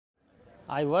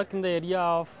I work in the area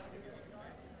of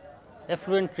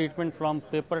effluent treatment from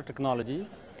paper technology,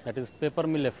 that is paper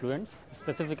mill effluents,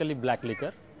 specifically black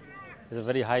liquor. It's a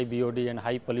very high BOD and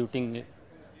high polluting.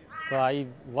 So I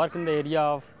work in the area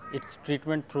of its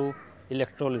treatment through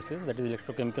electrolysis, that is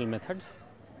electrochemical methods.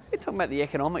 We're talking about the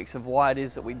economics of why it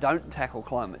is that we don't tackle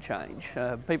climate change.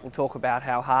 People talk about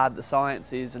how hard the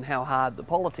science is and how hard the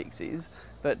politics is,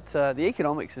 but the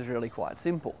economics is really quite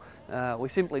simple. We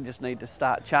simply just need to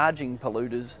start charging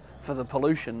polluters for the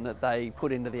pollution that they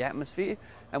put into the atmosphere,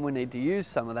 and we need to use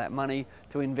some of that money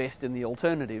to invest in the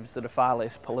alternatives that are far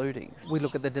less polluting. We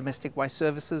look at the domestic waste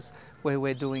services where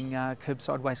we're doing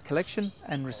curbside waste collection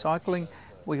and recycling.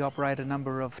 We operate a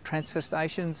number of transfer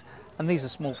stations, and these are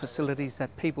small facilities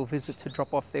that people visit to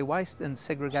drop off their waste and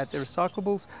segregate their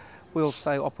recyclables. We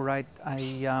also operate a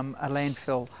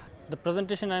landfill. The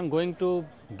presentation I am going to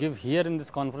give here in this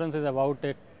conference is about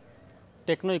a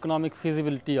techno-economic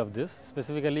feasibility of this.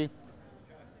 Specifically,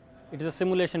 it is a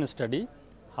simulation study,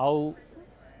 how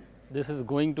this is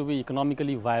going to be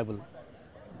economically viable.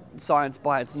 Science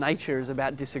by its nature is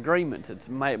about disagreement. It's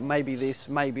maybe this,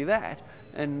 maybe that.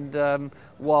 And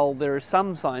while there is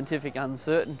some scientific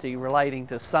uncertainty relating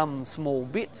to some small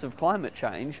bits of climate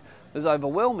change, there's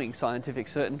overwhelming scientific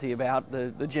certainty about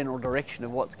the general direction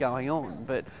of what's going on.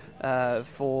 But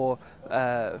for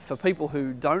people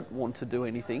who don't want to do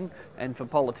anything, and for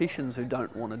politicians who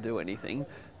don't want to do anything,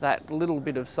 that little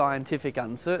bit of scientific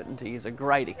uncertainty is a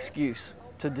great excuse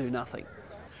to do nothing.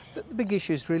 The big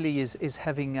issue really is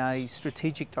having a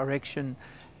strategic direction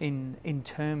in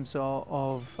terms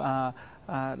of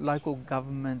local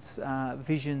government's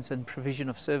visions and provision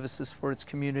of services for its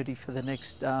community for the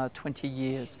next 20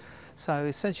 years. So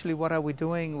essentially what are we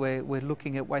doing? We're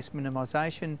looking at waste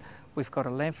minimisation. We've got a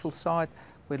landfill site.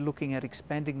 We're looking at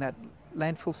expanding that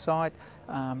landfill site.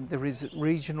 There is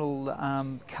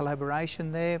regional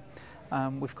collaboration there.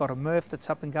 We've got a MRF that's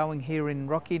up and going here in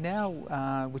Rocky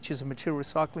now, which is a material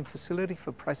recycling facility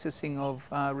for processing of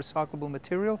recyclable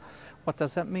material. What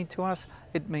does that mean to us?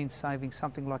 It means saving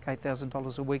something like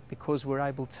 $8,000 a week because we're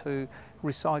able to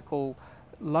recycle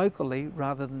locally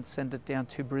rather than send it down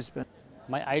to Brisbane.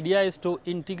 My idea is to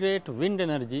integrate wind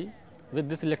energy with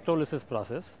this electrolysis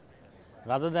process.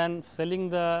 Rather than selling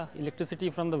the electricity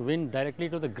from the wind directly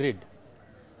to the grid,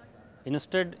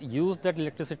 instead use that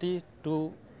electricity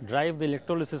to drive the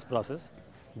electrolysis process,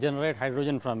 generate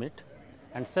hydrogen from it,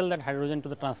 and sell that hydrogen to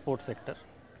the transport sector.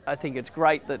 I think it's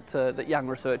great that young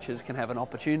researchers can have an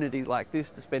opportunity like this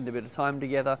to spend a bit of time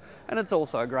together, and it's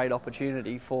also a great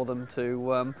opportunity for them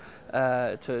to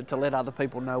let other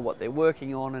people know what they're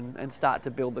working on and start to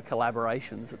build the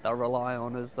collaborations that they'll rely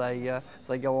on as they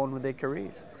go on with their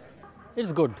careers.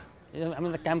 It's good. I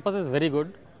mean, the campus is very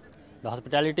good. The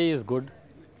hospitality is good.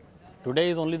 Today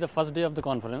is only the first day of the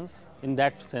conference in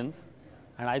that sense,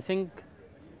 and I think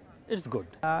it's good.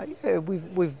 Yeah,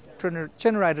 we've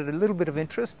generated a little bit of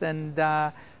interest, and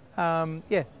there's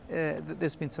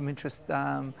been some interest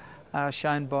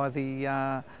shown by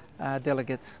the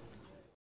delegates.